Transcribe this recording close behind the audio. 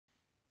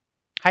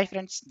Hi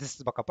friends, this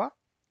is Bakapa.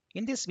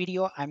 In this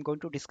video, I'm going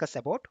to discuss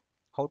about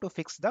how to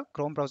fix the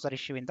Chrome browser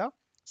issue in the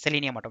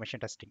Selenium automation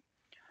testing.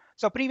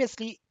 So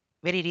previously,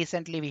 very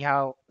recently, we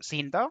have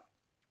seen the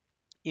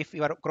if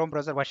your Chrome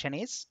browser version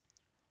is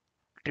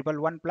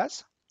 111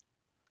 plus,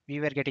 we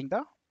were getting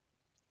the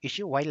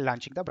issue while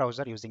launching the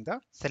browser using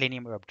the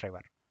Selenium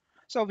WebDriver.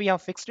 So we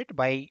have fixed it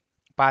by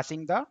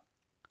passing the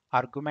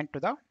argument to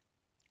the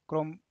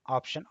Chrome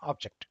option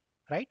object,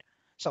 right?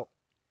 So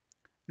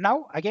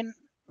now again,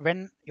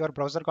 when your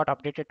browser got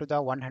updated to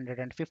the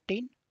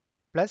 115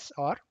 plus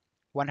or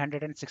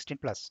 116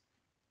 plus,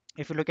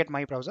 if you look at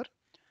my browser,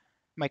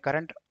 my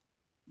current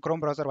Chrome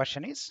browser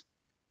version is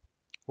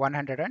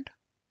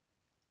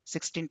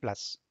 116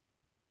 plus.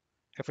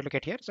 If you look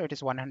at here, so it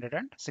is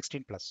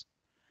 116 plus.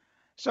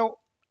 So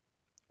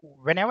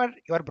whenever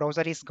your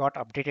browser is got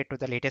updated to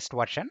the latest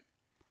version,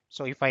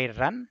 so if I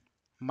run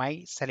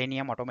my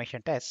Selenium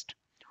automation test,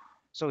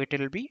 so it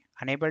will be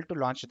unable to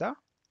launch the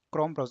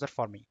Chrome browser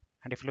for me.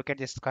 And if you look at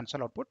this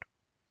console output,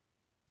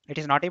 it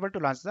is not able to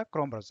launch the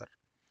Chrome browser.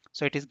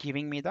 So it is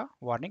giving me the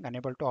warning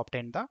unable to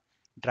obtain the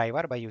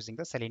driver by using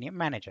the Selenium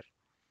manager.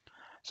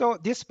 So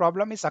this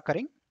problem is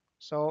occurring.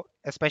 So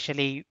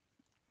especially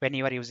when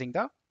you are using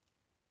the,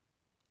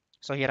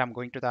 so here I'm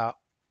going to the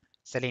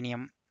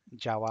Selenium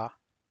Java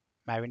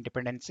Maven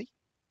dependency.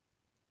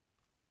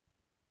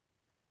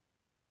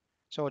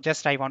 So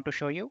just I want to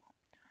show you.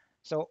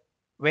 So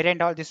where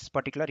and all this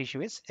particular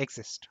issue is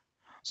exist.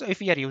 So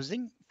if you are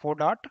using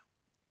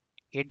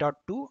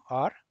 4.8.2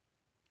 or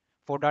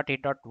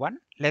 4.8.1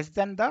 less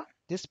than the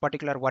this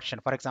particular version,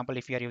 for example,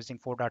 if you are using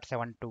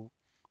 4.7.2,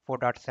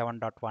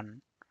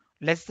 4.7.1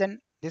 less than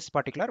this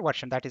particular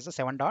version, that is the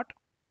 7.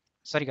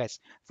 Sorry guys,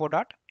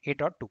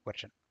 4.8.2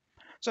 version.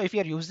 So if you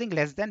are using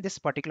less than this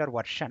particular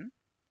version,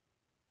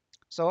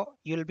 so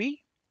you'll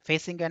be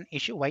facing an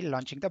issue while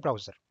launching the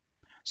browser.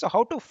 So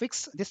how to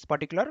fix this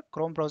particular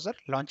Chrome browser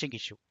launching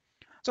issue?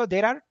 So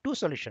there are two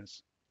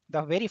solutions.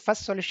 The very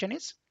first solution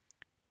is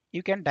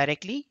you can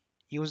directly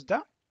use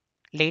the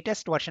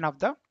latest version of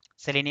the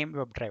Selenium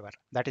WebDriver,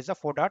 that is the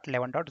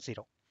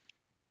 4.11.0.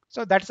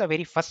 So that's the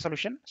very first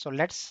solution. So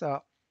let's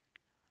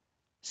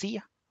see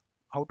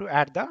how to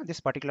add this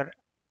particular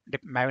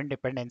Maven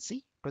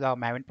dependency to the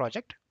Maven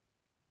project.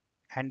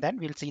 And then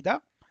we'll see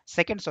the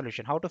second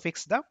solution, how to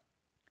fix the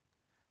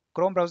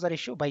Chrome browser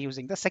issue by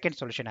using the second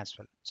solution as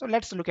well. So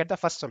let's look at the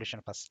first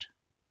solution first.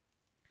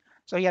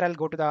 So here I'll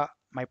go to the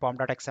my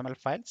pom.xml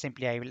file.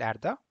 Simply I will add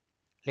the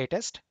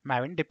latest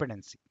Maven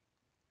dependency.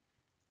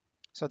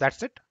 So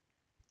that's it.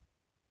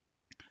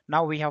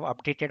 Now we have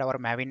updated our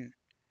Maven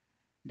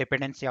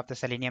dependency of the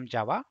Selenium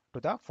Java to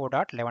the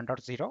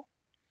 4.11.0.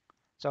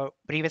 So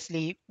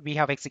previously we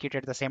have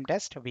executed the same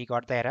test. We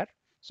got the error.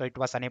 So it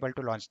was unable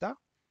to launch the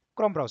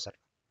Chrome browser.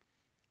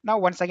 Now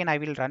once again I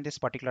will run this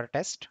particular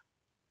test.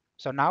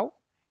 So now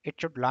it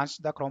should launch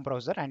the Chrome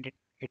browser and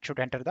it should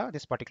enter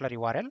this particular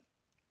URL,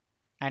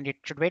 and it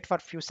should wait for a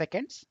few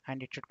seconds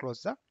and it should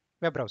close the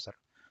web browser.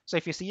 So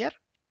if you see here,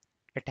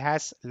 it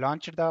has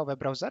launched the web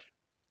browser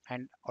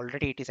and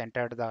already it is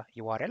entered the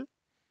URL,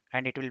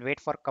 and it will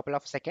wait for a couple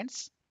of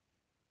seconds.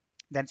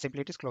 Then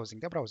simply it is closing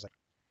the browser.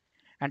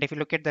 And if you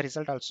look at the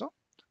result also,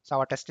 so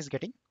our test is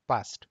getting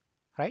passed,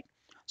 right?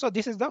 So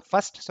this is the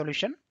first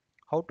solution,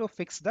 how to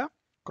fix the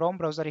Chrome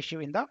browser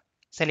issue in the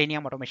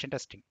Selenium automation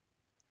testing.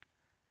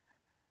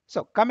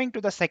 So coming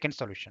to the second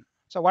solution.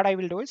 So what I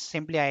will do is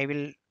simply I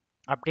will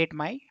update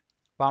my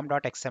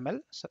pom.xml,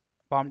 so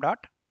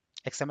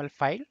pom.xml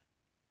file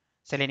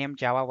Selenium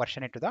Java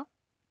version into the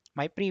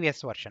my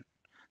previous version.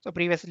 So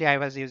previously I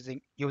was using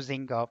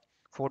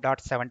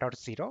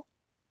 4.7.0.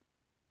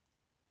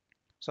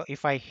 So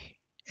if I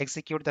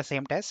execute the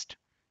same test,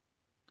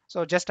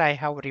 so just I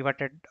have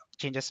reverted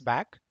changes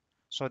back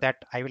so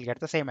that I will get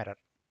the same error.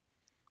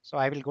 So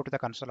I will go to the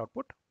console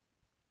output.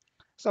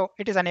 So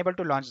it is unable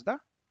to launch the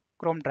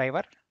Chrome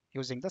driver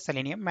using the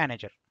Selenium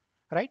manager,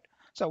 right?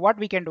 So what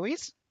we can do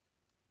is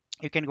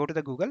you can go to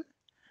the Google,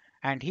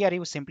 and here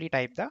you simply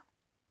type the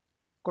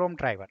Chrome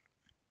driver.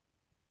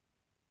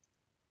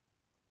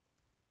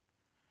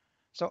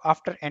 So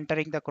after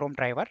entering the Chrome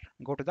driver,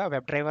 go to the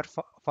WebDriver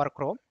for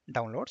Chrome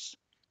downloads.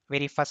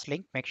 Very first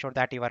link, make sure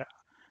that you are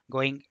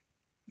going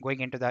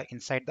into the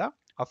inside the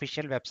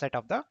official website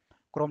of the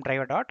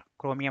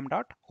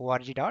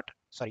chromedriver.chromium.org.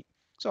 Sorry.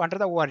 So under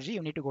the org,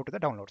 you need to go to the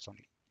downloads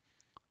only.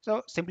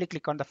 So simply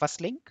click on the first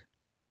link,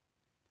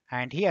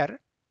 and here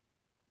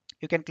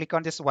you can click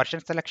on this version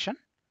selection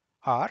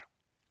or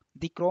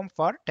the Chrome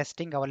for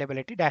testing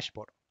availability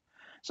dashboard.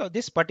 So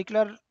this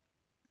particular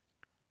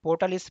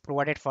portal is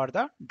provided for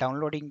the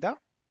downloading the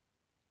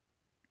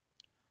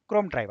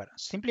Chrome driver.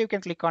 Simply you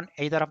can click on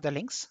either of the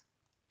links.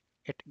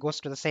 It goes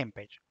to the same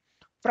page.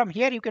 From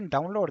here you can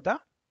download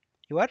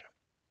your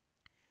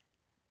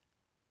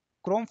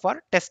Chrome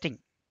for testing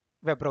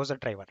web browser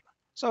driver.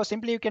 So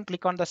simply you can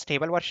click on the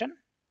stable version.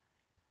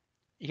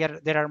 Here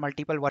there are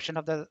multiple versions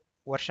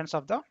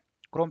of the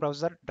Chrome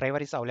browser driver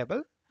is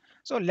available.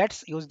 So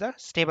let's use the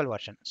stable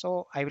version.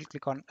 So I will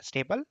click on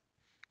stable.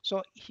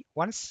 So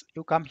once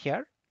you come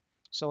here,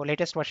 So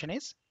latest version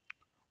is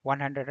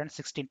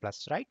 116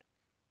 plus, right?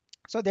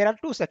 So there are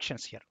two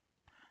sections here.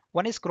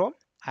 One is Chrome,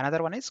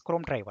 another one is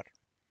Chrome driver.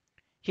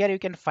 Here you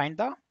can find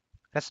the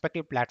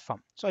respective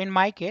platform. So in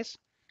my case,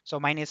 so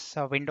mine is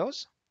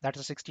Windows, that's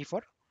a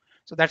 64.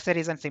 So that's the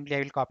reason simply I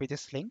will copy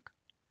this link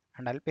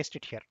and I'll paste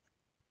it here.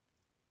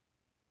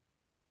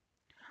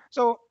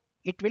 So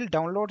it will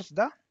download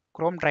the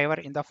Chrome driver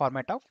in the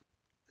format of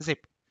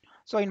zip.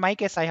 So in my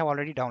case, I have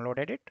already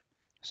downloaded it.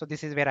 So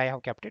this is where I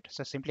have kept it.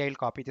 So simply I will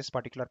copy this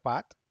particular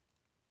path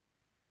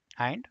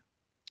and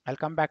I'll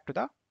come back to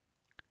the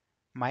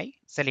my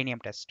Selenium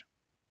test.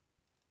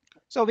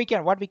 So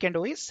what we can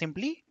do is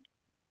simply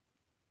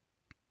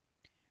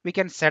we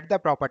can set the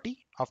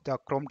property of the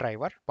Chrome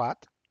driver path.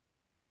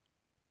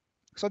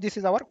 So this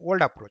is our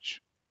old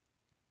approach.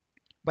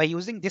 By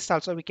using this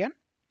also we can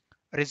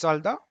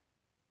resolve the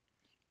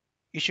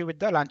issue with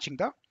the launching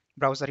the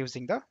browser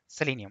using the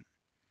Selenium.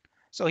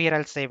 So here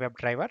I'll say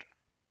WebDriver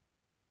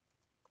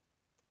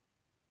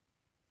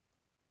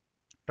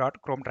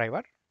dot Chrome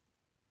driver.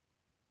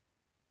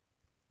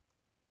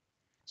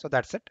 So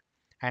that's it.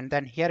 And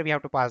then here we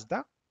have to pass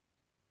the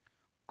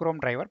Chrome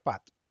driver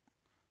path.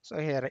 So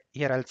here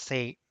I'll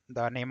say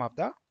the name of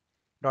the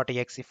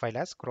 .exe file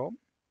as Chrome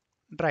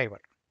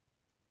driver.exe.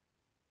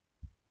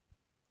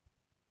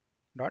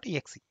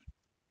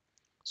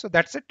 So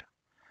that's it.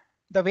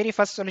 The very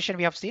first solution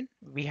we have seen,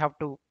 we have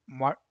to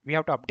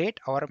update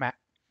our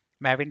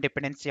Maven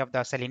dependency of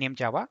the Selenium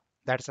Java.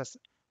 That's the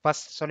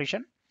first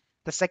solution.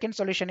 The second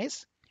solution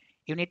is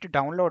you need to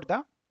download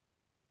the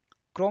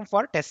Chrome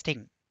for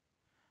testing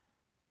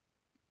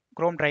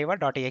Chrome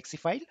driver.exe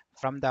file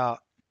from the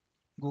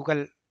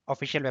Google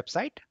official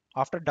website.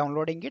 After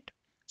downloading it,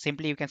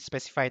 simply you can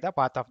specify the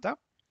path of the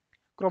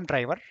Chrome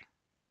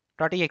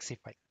driver.exe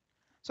file.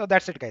 So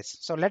that's it, guys.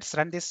 So let's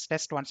run this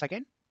test once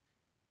again.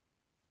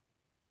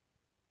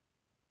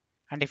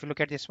 And if you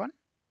look at this one,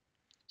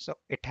 so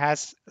it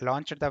has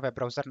launched the web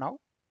browser now,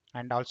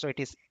 and also it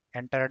is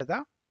entered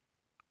the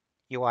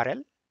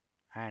URL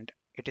and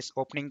it is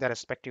opening the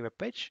respective web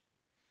page,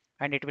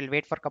 and it will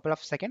wait for a couple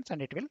of seconds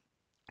and it will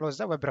close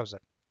the web browser.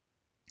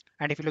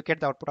 And if you look at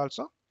the output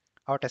also,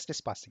 our test is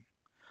passing.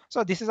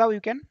 So this is how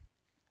you can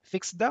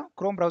fix the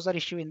Chrome browser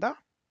issue in the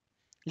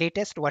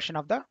latest version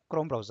of the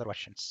Chrome browser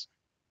versions.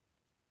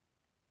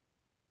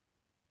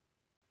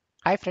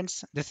 Hi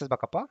friends, this is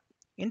Bakappa.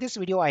 In this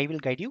video, I will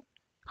guide you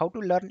how to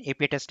learn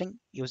API testing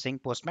using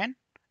Postman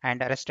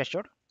and REST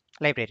Assured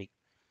library.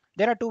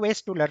 There are two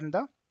ways to learn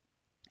the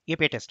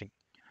API testing.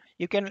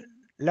 You can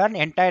learn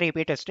entire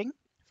API testing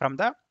from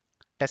the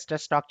tester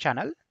stock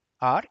channel,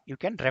 or you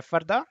can refer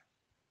the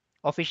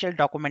official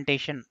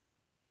documentation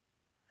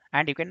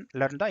and you can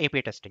learn the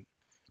API testing.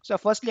 So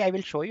firstly, I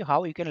will show you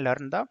how you can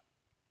learn the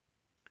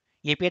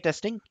API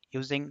testing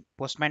using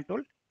Postman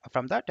tool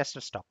from the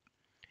tester stock.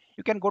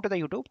 You can go to the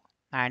YouTube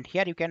and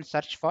here you can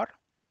search for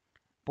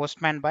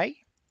Postman by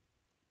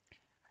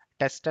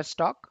tester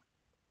stock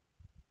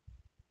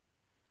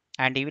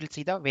and you will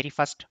see the very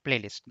first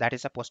playlist, that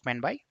is a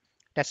Postman by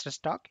tester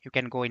stock. You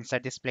can go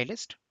inside this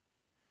playlist.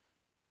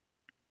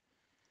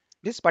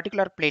 This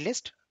particular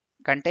playlist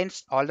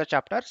contains all the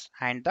chapters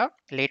and the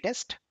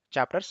latest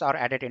chapters are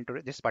added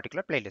into this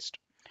particular playlist.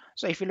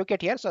 So if you look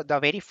at here, so the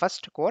very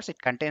first course,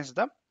 it contains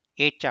the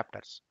 8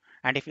 chapters.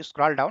 And if you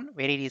scroll down,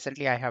 very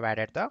recently I have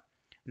added the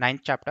 9th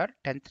chapter,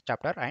 10th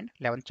chapter and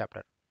 11th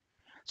chapter.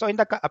 So in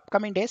the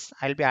upcoming days,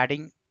 I'll be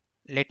adding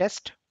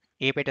latest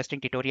API testing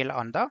tutorial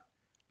on the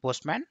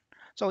Postman.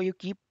 So you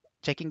keep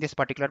checking this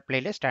particular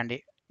playlist, and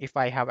if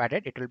I have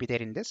added, it will be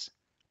there in this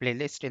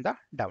playlist in the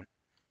down.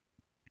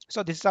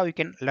 So this is how you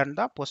can learn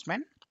the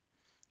Postman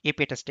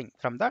API testing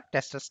from the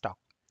tester stock.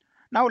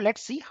 Now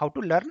let's see how to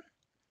learn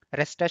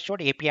REST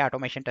Assured API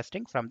automation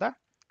testing from the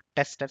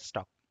tester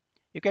stock.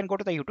 You can go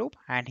to the YouTube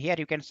and here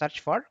you can search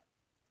for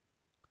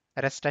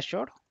REST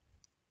Assured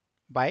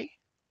by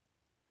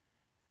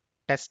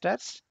tester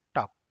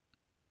stock.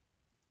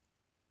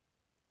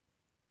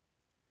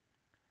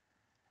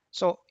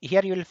 So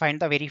here you will find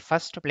the very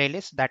first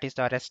playlist, that is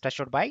the REST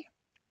Assured by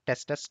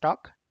tester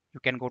stock. You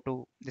can go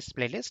to this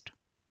playlist.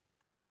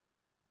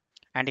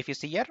 And if you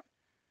see here,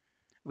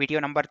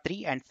 video number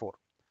 3 and 4.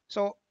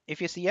 So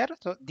if you see here,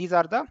 so these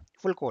are the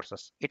full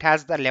courses. It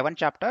has the 11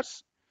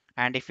 chapters.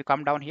 And if you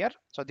come down here,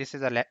 so this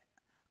is the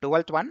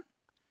 12th one.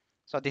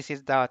 So this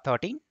is the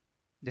 13,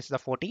 this is the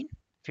 14,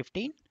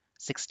 15,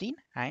 16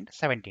 and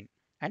 17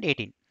 and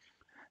 18.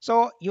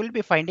 So you will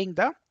be finding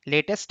the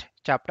latest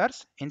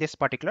chapters in this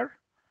particular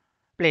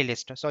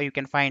playlist. So you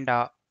can find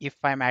if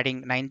I'm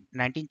adding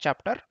 19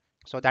 chapter,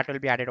 so that will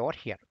be added over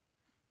here.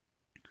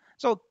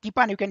 So keep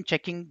on, you can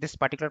checking this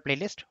particular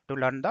playlist to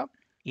learn the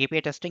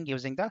API testing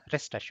using the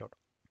REST Assured.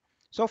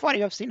 So far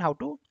you have seen how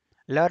to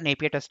learn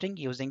API testing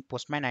using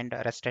Postman and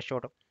REST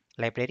Assured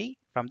library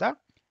from the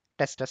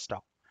tester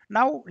stock.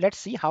 Now let's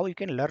see how you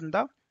can learn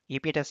the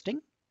API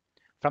testing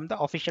from the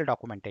official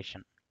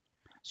documentation.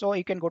 So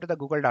you can go to the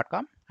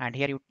google.com and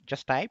here you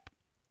just type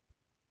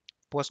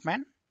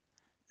Postman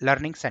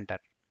Learning Center.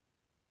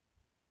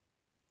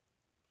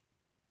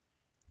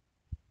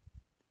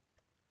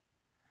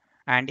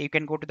 And you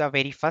can go to the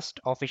very first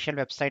official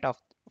website of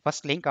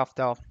first link of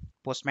the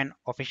Postman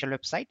official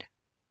website,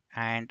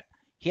 and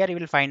here you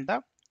will find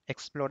the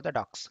explore the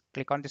docs.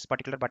 Click on this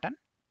particular button.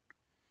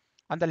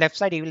 On the left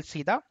side you will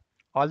see the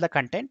all the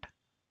content,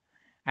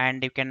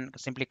 and you can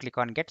simply click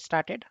on get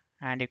started,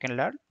 and you can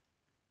learn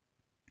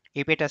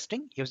API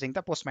testing using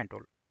the Postman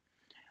tool.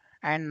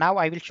 And now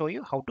I will show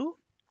you how to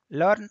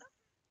learn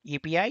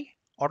API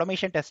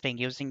automation testing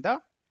using the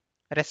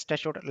REST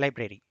assured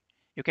library.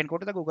 You can go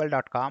to the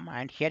google.com,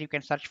 and here you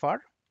can search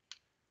for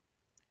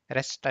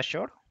REST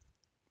assured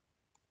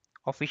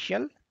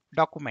official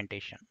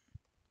documentation.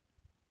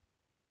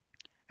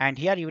 And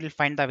here you will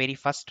find the very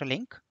first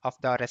link of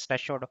the REST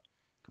assured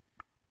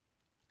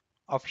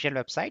official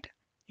website.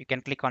 You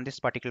can click on this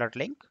particular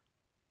link,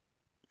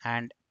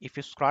 and if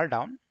you scroll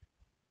down,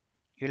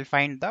 you will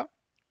find the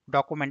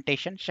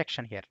documentation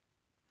section here.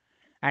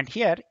 And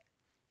here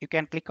you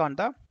can click on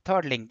the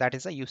third link, that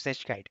is a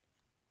usage guide,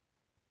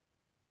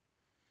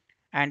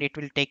 and it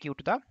will take you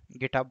to the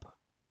GitHub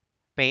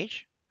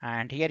page,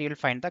 and here you will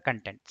find the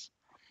contents.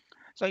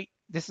 So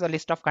this is a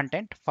list of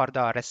content for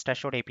the REST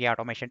assured API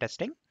automation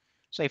testing.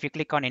 So if you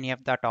click on any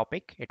of the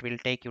topic, it will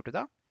take you to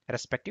the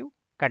respective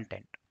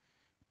content.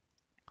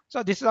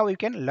 So this is how you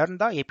can learn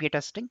the API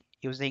testing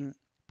using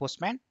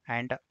Postman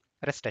and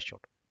REST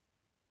assured.